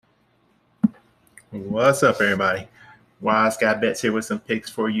What's up, everybody? Wise Guy Bets here with some picks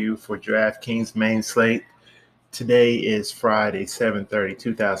for you for DraftKings main slate. Today is Friday, 7/30,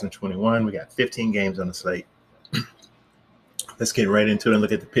 2021. We got 15 games on the slate. Let's get right into it and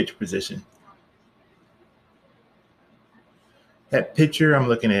look at the pitcher position. At pitcher, I'm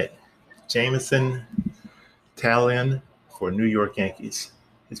looking at Jameson Taillon for New York Yankees.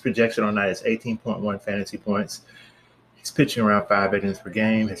 His projection on that is 18.1 fantasy points. He's pitching around 5 innings per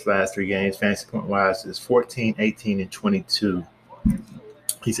game. His last 3 games, fantasy point-wise, is 14, 18, and 22.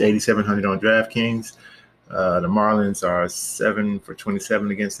 He's 8,700 on DraftKings. The Marlins are 7 for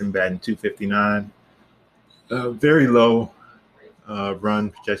 27 against him, batting .259. Very low run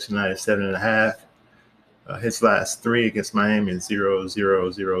projection tonight is 7.5. His last 3 against Miami is 0,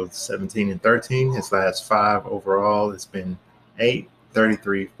 0, 0, 17, and 13. His last 5 overall has been 8,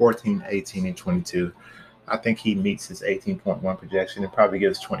 33, 14, 18, and 22. I think he meets his 18.1 projection and probably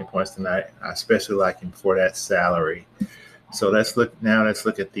gives 20 points tonight. I especially like him for that salary. So let's look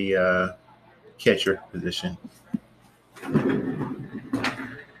at the catcher position.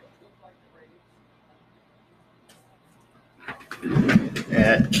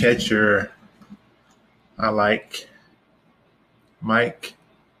 At catcher, I like Mike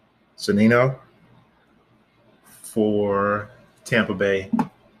Zunino for Tampa Bay.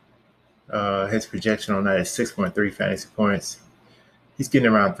 His projection on that is 6.3 fantasy points. He's getting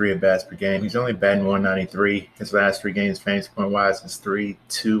around 3 at-bats per game. He's only batting .193. His last 3 games, fantasy point-wise, is 3,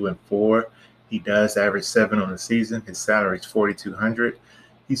 2, and 4. He does average 7 on the season. His salary is $4,200.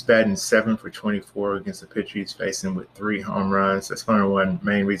 He's batting 7 for 24 against the pitcher he's facing with 3 home runs. That's one of the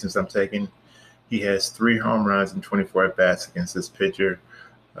main reasons I'm taking. He has 3 home runs and 24 at-bats against this pitcher.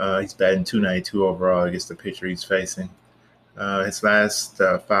 He's batting .292 overall against the pitcher he's facing. His last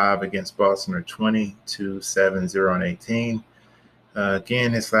 5 against Boston are 20, 2, 7, 0, and 18.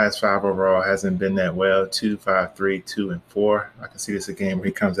 Again, his last 5 overall hasn't been that well. 2, 5, 3, 2, and 4. I can see this a game where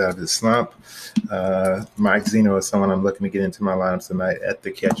he comes out of his slump. Mike Zunino is someone I'm looking to get into my lineups tonight at the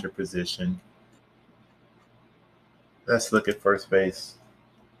catcher position. Let's look at first base.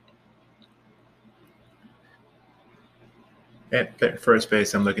 At first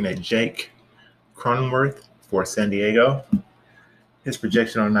base, I'm looking at Jake Cronenworth for San Diego. His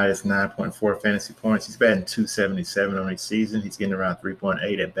projection on the night is 9.4 fantasy points. He's batting .277 on his season. He's getting around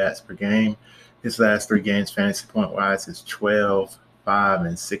 3.8 at-bats per game. His last 3 games, fantasy point-wise, is 12, 5,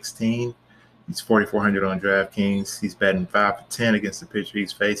 and 16. He's 4,400 on DraftKings. He's batting 5 for 10 against the pitcher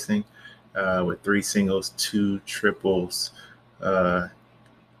he's facing with 3 singles, 2 triples.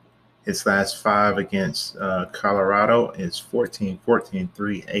 His last 5 against Colorado is 14, 14,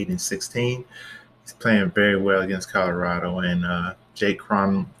 3, 8, and 16. He's playing very well against Colorado, and Jake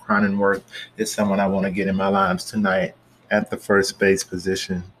Cronenworth is someone I want to get in my lineups tonight at the first base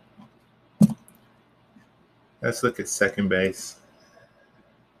position. Let's look at second base.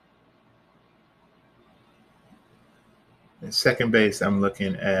 At second base, I'm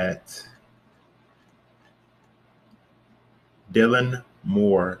looking at Dylan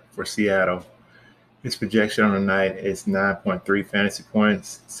Moore for Seattle. His projection on the night is 9.3 fantasy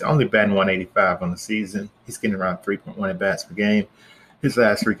points. He's only batting .185 on the season. He's getting around 3.1 at-bats per game. His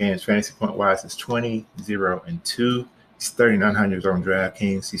last 3 games, fantasy point-wise, is 20, 0, and 2. He's 3,900 on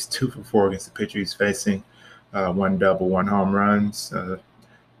DraftKings. He's 2 for 4 against the pitcher he's facing. 1 double, 1 home runs.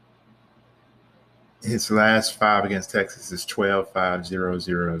 His last 5 against Texas is 12, 5, 0,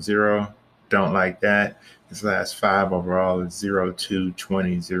 0, 0. Don't like that. His last 5 overall is 0, 2,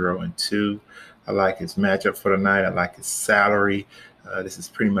 20, 0, and 2. I like his matchup for the night. I like his salary. This is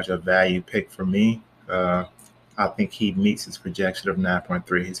pretty much a value pick for me. I think he meets his projection of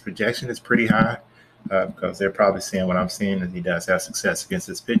 9.3. His projection is pretty high because they're probably seeing what I'm seeing, and he does have success against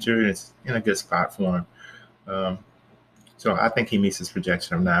this pitcher, and it's in a good spot for him. So I think he meets his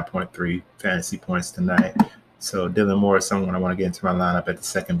projection of 9.3 fantasy points tonight. So Dylan Moore is someone I want to get into my lineup at the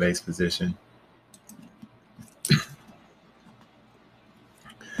second base position.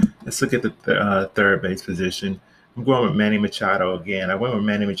 Let's look at the third base position. I'm going with Manny Machado again. I went with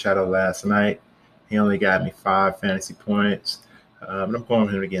Manny Machado last night. He only got me 5 fantasy points. But I'm going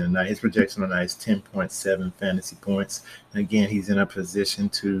with him again tonight. His projection tonight is 10.7 fantasy points. And again, he's in a position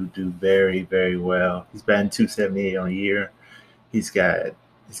to do very, very well. He's batting .278 on the year. He's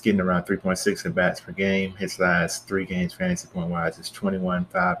getting around 3.6 at-bats per game. His last 3 games, fantasy point-wise, is 21,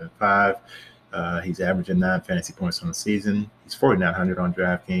 5, and 5. He's averaging 9 fantasy points on the season. He's 4,900 on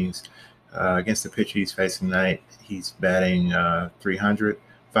DraftKings. Against the pitcher he's facing tonight, he's batting .300,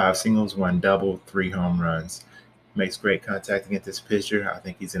 5 singles, 1 double, 3 home runs. Makes great contact against this pitcher. I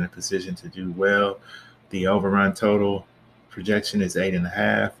think he's in a position to do well. The overrun total projection is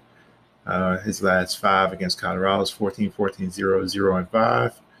 8.5. His last 5 against Colorado is 14, 14, 0, 0, and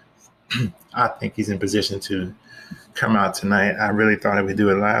 5. I think he's in position to come out tonight. I really thought he would do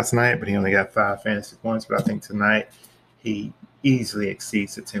it last night, but he only got 5 fantasy points. But I think tonight he easily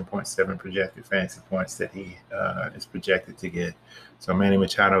exceeds the 10.7 projected fantasy points that he is projected to get. So Manny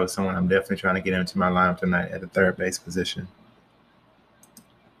Machado is someone I'm definitely trying to get into my lineup tonight at the third base position.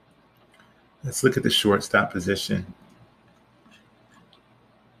 Let's look at the shortstop position.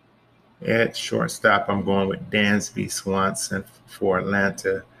 At shortstop, I'm going with Dansby Swanson for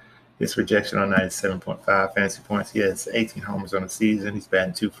Atlanta. His projection on that is 7.5 fantasy points. He has 18 homers on the season. He's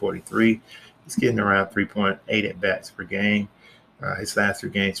batting .243. He's getting around 3.8 at-bats per game. His last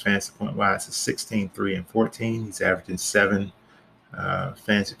 3 games, fantasy point-wise, is 16, 3, and 14. He's averaging 7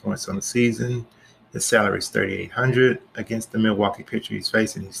 fantasy points on the season. His salary is $3,800 against the Milwaukee pitcher he's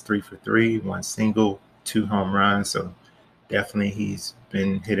facing. He's 3 for 3, 1 single, 2 home runs. So definitely he's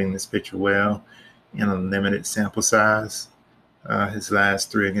been hitting this pitcher well in a limited sample size. His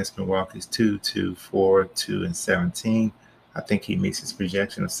last 3 against Milwaukee is 2, 2, 4, 2, and 17. I think he meets his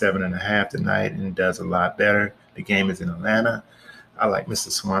projection of 7.5 tonight and does a lot better. The game is in Atlanta. I like Mr.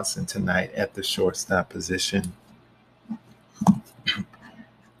 Swanson tonight at the shortstop position.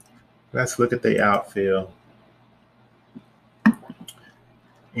 Let's look at the outfield.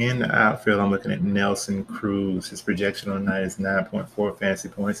 In the outfield, I'm looking at Nelson Cruz. His projection on tonight is 9.4 fantasy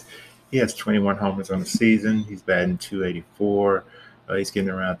points. He has 21 homers on the season. He's batting .284. He's getting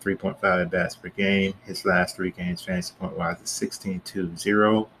around 3.5 at-bats per game. His last 3 games, fantasy point-wise, is 16, 2,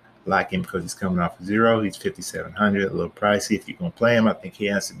 0. Like him because he's coming off of 0. He's 5,700, a little pricey. If you're going to play him, I think he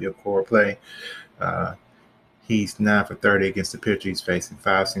has to be a core play. He's 9 for 30 against the pitcher he's facing.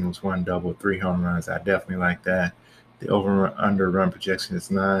 5 singles, 1 double, 3 home runs. I definitely like that. The over-under run projection is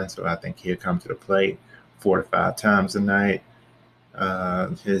 9, so I think he'll come to the plate 4 to 5 times a night.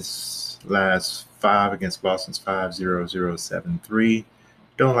 His last 5 against Boston's 5, 0, 0, 7, 3.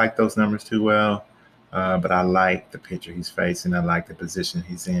 Don't like those numbers too well, but I like the pitcher he's facing. I like the position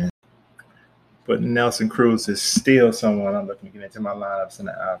he's in. But Nelson Cruz is still someone I'm looking to get into my lineups in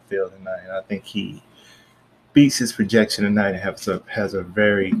the outfield tonight. I think he beats his projection tonight and has a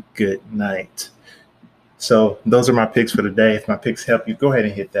very good night. So those are my picks for today. If my picks help you, go ahead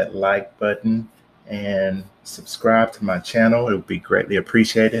and hit that like button and subscribe to my channel. It would be greatly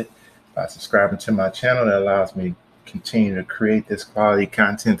appreciated. By subscribing to my channel, that allows me to continue to create this quality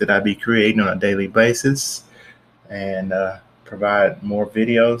content that I be creating on a daily basis and provide more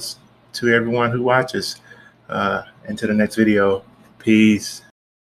videos to everyone who watches. Until the next video, peace.